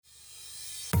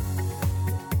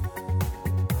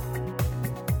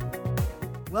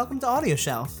Welcome to Audio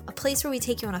Shelf. A place where we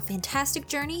take you on a fantastic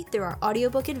journey through our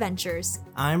audiobook adventures.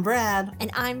 I'm Brad. And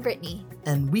I'm Brittany.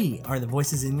 And we are the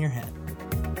voices in your head.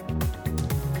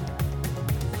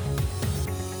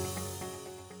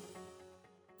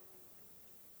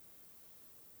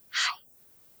 Hi.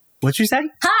 What'd you say?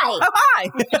 Hi! Oh,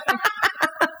 hi!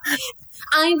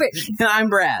 I'm Brittany. And I'm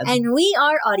Brad. And we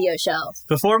are Audio Shelf.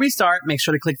 Before we start, make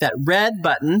sure to click that red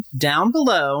button down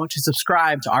below to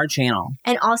subscribe to our channel.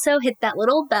 And also hit that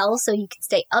little bell so you can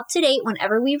stay up to date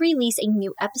whenever we release a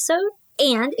new episode.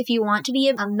 And if you want to be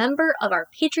a member of our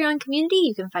Patreon community,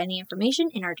 you can find the information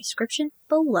in our description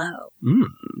below.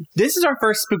 This is our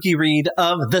first spooky read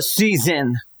of the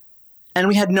season. And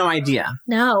we had no idea.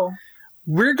 No.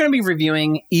 We're going to be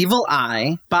reviewing Evil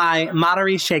Eye by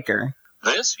Madhuri Shaker.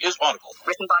 This is Audible.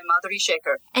 Written by Madhuri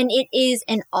Shaker. And it is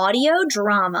an audio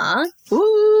drama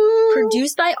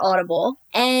produced by Audible,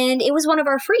 and it was one of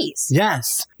our frees.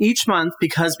 Yes. Each month,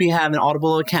 because we have an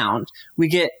Audible account, we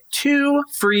get 2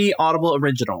 free Audible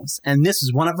originals. And this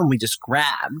is one of them we just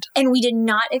grabbed. And we did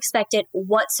not expect it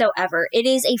whatsoever. It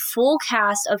is a full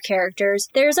cast of characters.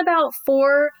 There's about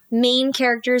 4 main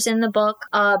characters in the book,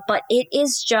 but it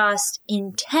is just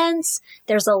intense.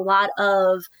 There's a lot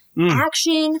of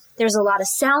action. There's a lot of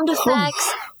sound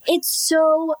effects. It's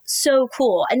so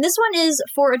cool. And this one is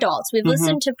for adults. We've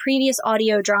listened to previous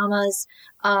audio dramas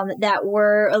that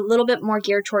were a little bit more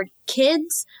geared toward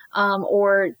kids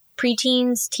or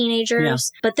preteens,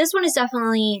 teenagers. Yeah. But this one is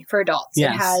definitely for adults.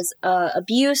 Yes. It has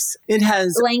abuse. It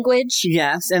has language.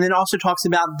 Yes. And it also talks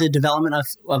about the development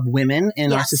of women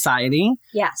in our society.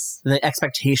 Yes. The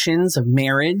expectations of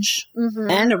marriage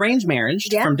and arranged marriage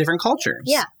from different cultures.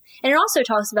 Yeah. And it also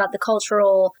talks about the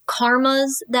cultural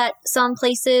karmas that some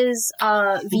places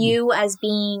view as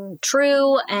being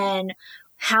true and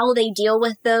how they deal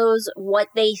with those, what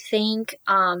they think.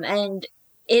 And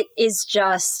it is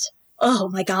just, oh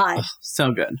my God. Oh,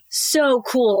 so good. So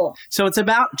cool. So it's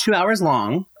about 2 hours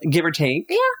long, give or take.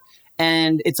 Yeah.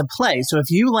 And it's a play. So if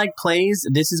you like plays,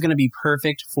 this is going to be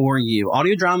perfect for you.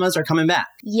 Audio dramas are coming back.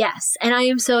 Yes. And I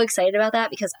am so excited about that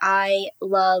because I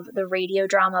love the radio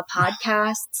drama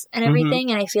podcasts and everything.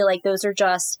 And I feel like those are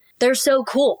just, they're so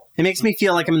cool. It makes me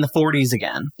feel like I'm in the 40s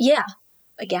again. Yeah.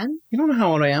 Again? You don't know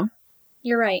how old I am.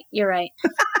 You're right. You're right.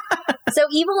 So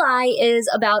Evil Eye is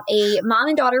about a mom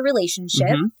and daughter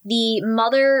relationship. The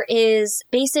mother is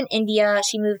based in India.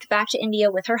 She moved back to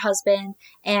India with her husband,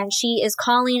 and she is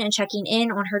calling and checking in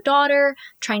on her daughter,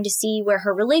 trying to see where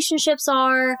her relationships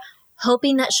are,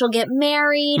 hoping that she'll get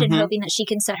married and hoping that she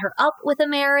can set her up with a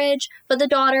marriage. But the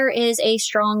daughter is a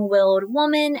strong-willed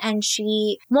woman, and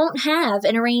she won't have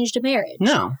an arranged marriage.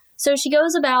 No. So she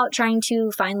goes about trying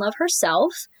to find love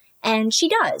herself. And she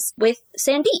does, with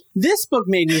Sandeep. This book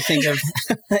made me think of,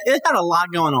 it had a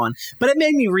lot going on, but it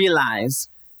made me realize,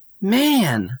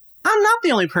 man, I'm not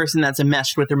the only person that's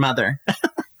enmeshed with her mother.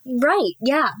 Right,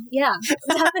 yeah,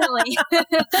 definitely.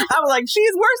 I was like,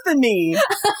 she's worse than me.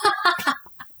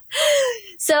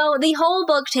 So the whole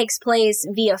book takes place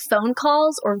via phone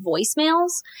calls or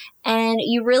voicemails, and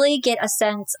you really get a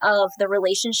sense of the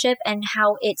relationship and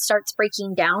how it starts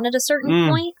breaking down at a certain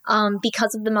point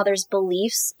because of the mother's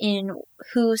beliefs in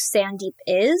who Sandeep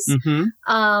is.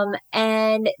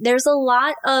 And there's a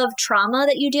lot of trauma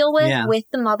that you deal with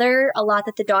the mother, a lot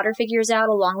that the daughter figures out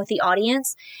along with the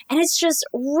audience, and it's just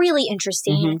really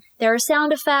interesting. There are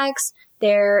sound effects.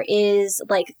 There is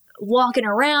like walking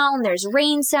around, there's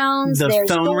rain sounds, there's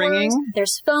phone doors, ringing.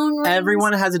 There's phone rings.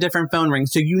 Everyone has a different phone ring,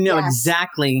 so you know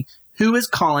exactly who is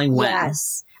calling when.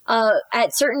 Yes.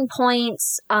 At certain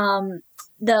points,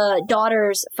 the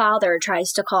daughter's father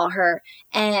tries to call her,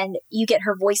 and you get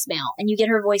her voicemail, and you get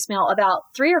her voicemail about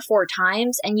 3 or 4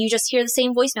 times, and you just hear the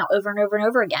same voicemail over and over and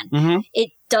over again.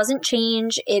 It doesn't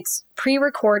change. It's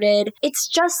pre-recorded. It's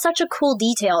just such a cool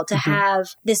detail to have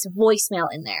this voicemail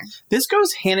in there. This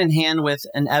goes hand in hand with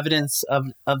an evidence of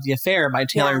the affair by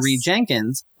Taylor Reed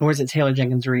Jenkins. Or is it Taylor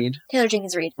Jenkins Reid? Taylor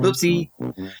Jenkins Reid. Oopsie.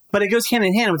 But it goes hand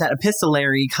in hand with that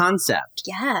epistolary concept.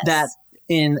 Yes. That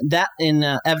in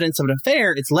Evidence of an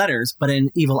Affair, it's letters, but in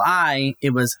Evil Eye,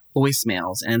 it was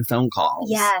voicemails and phone calls.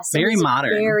 Yes. Very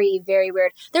modern. Very, very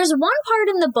weird. There's one part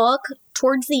in the book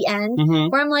towards the end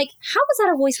where I'm like, how was that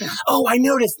a voicemail? Oh, I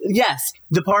noticed. Yes.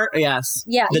 The part, yes.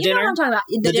 Yeah. The dinner. Know what I'm talking about.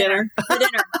 The dinner. The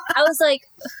dinner. I was like,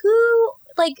 who...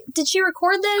 Like, did she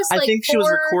record this? I think she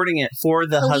was recording it for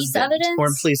the police husband. Evidence? Or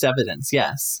police evidence,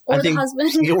 yes. Or the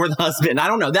husband. Or the husband. I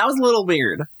don't know. That was a little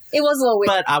weird. It was a little weird.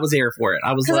 But I was there for it.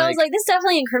 I was like, this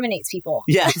definitely incriminates people.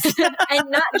 Yes. And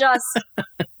not just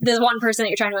this one person that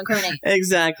you're trying to incriminate.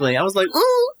 Exactly. I was like,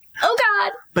 ooh. Oh,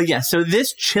 God. But yeah, so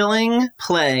this chilling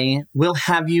play will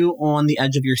have you on the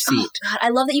edge of your seat. Oh, God. I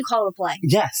love that you call it a play.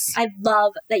 Yes. I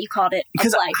love that you called it a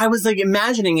Because play. I was like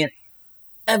imagining it.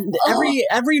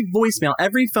 Every voicemail,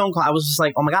 every phone call, I was just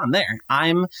like, oh my God, I'm there.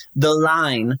 I'm the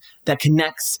line that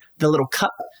connects the little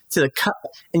cup to the cup,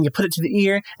 and you put it to the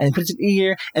ear, and then put it to the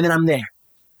ear, and then I'm there.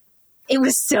 It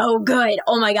was so good.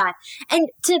 Oh my God. And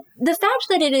to the fact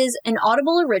that it is an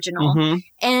Audible original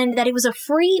and that it was a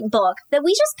free book that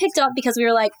we just picked up because we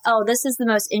were like, oh, this is the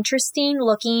most interesting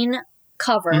looking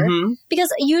cover.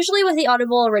 Because usually with the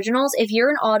Audible originals, if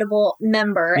you're an Audible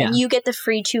member and you get the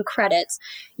free 2 credits,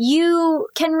 you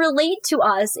can relate to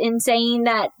us in saying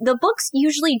that the books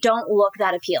usually don't look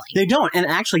that appealing. They don't. And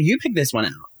actually, you picked this one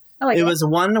out. Oh, it was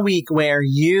 1 week where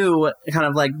you kind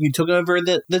of like, you took over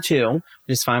the 2, which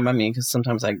is fine by me because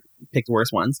sometimes I pick the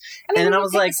worst ones. I mean, and we I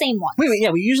was pick like, the same ones. Wait, yeah,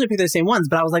 we usually pick the same ones,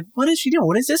 but I was like, what is she doing?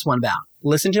 What is this one about?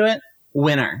 Listen to it.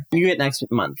 Winner. You get next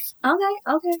month.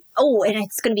 Okay. Oh, and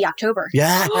it's going to be October.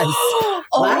 Yes. Oh.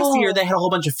 Last year they had a whole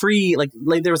bunch of free, like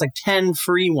there was like 10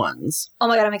 free ones. Oh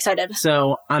my God, I'm excited.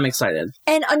 So I'm excited.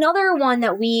 And another one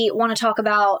that we want to talk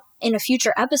about in a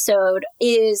future episode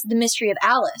is The Mystery of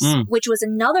Alice, which was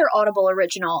another Audible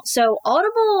original. So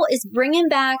Audible is bringing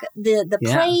back the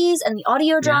plays and the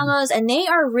audio dramas, and they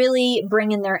are really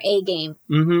bringing their A game.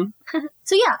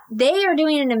 So yeah, they are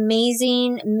doing an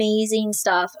amazing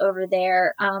stuff over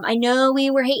there. I know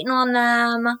we were hating on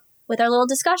them with our little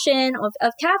discussion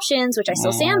of captions, which I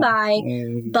still stand by,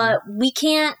 but we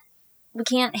can't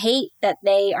hate that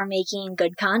they are making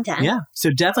good content. Yeah.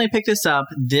 So definitely pick this up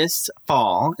this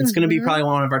fall. It's going to be probably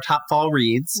one of our top fall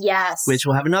reads. Yes. Which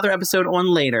we'll have another episode on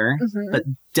later. But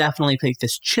definitely pick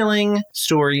this chilling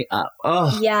story up.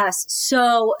 Oh. Yes.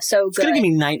 So good. It's going to give me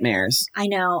nightmares. I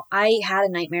know. I had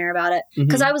a nightmare about it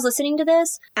because I was listening to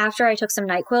this after I took some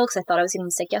NyQuil because I thought I was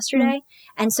getting sick yesterday.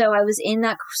 And so I was in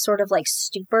that sort of like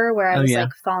stupor where I was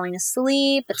like falling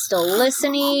asleep but still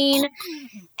listening.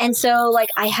 And so like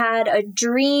I had a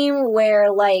dream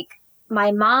where like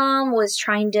my mom was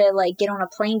trying to like get on a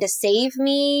plane to save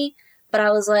me, but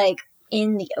I was like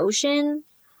in the ocean.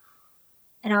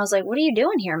 And I was like, what are you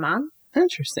doing here, Mom?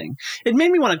 Interesting. It made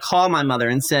me want to call my mother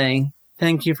and say,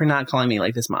 thank you for not calling me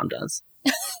like this mom does.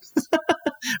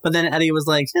 But then Eddie was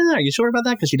like, are you sure about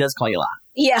that? Because she does call you a lot.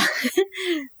 Yeah.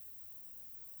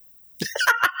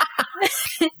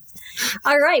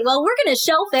 All right. Well, we're going to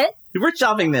shelf it. We're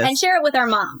shelving this. And share it with our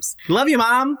moms. Love you,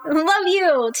 Mom. Love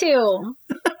you, too,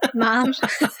 Mom.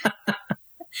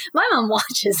 My mom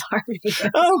watches our videos.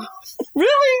 Oh,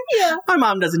 really? Yeah. My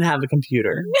mom doesn't have a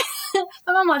computer.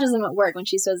 My mom watches them at work when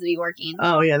she's supposed to be working.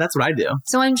 Oh, yeah, that's what I do.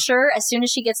 So I'm sure as soon as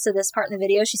she gets to this part in the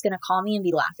video, she's going to call me and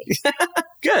be laughing.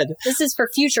 Good. This is for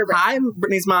future Brittany. Hi,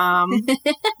 Brittany's mom.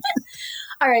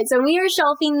 All right, so we are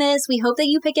shelving this. We hope that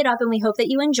you pick it up and we hope that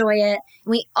you enjoy it.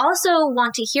 We also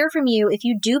want to hear from you if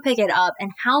you do pick it up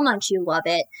and how much you love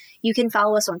it. You can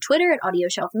follow us on Twitter at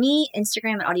AudioShelfMe,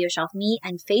 Instagram at AudioShelfMe,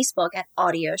 and Facebook at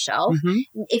AudioShelf.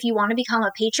 If you want to become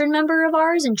a patron member of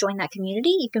ours and join that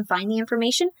community, you can find the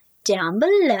information down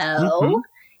below.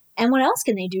 And what else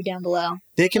can they do down below?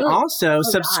 They can also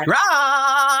subscribe.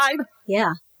 God.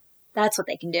 Yeah, that's what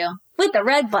they can do with the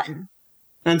red button.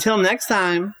 Until next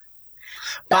time.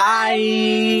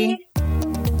 Bye.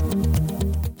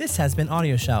 This has been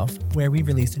Audio Shelf, where we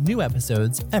release new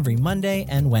episodes every Monday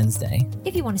and Wednesday.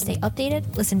 If you want to stay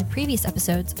updated, listen to previous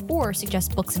episodes, or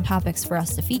suggest books and topics for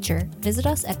us to feature, visit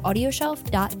us at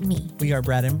audioshelf.me. We are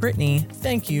Brad and Brittany.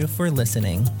 Thank you for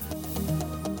listening.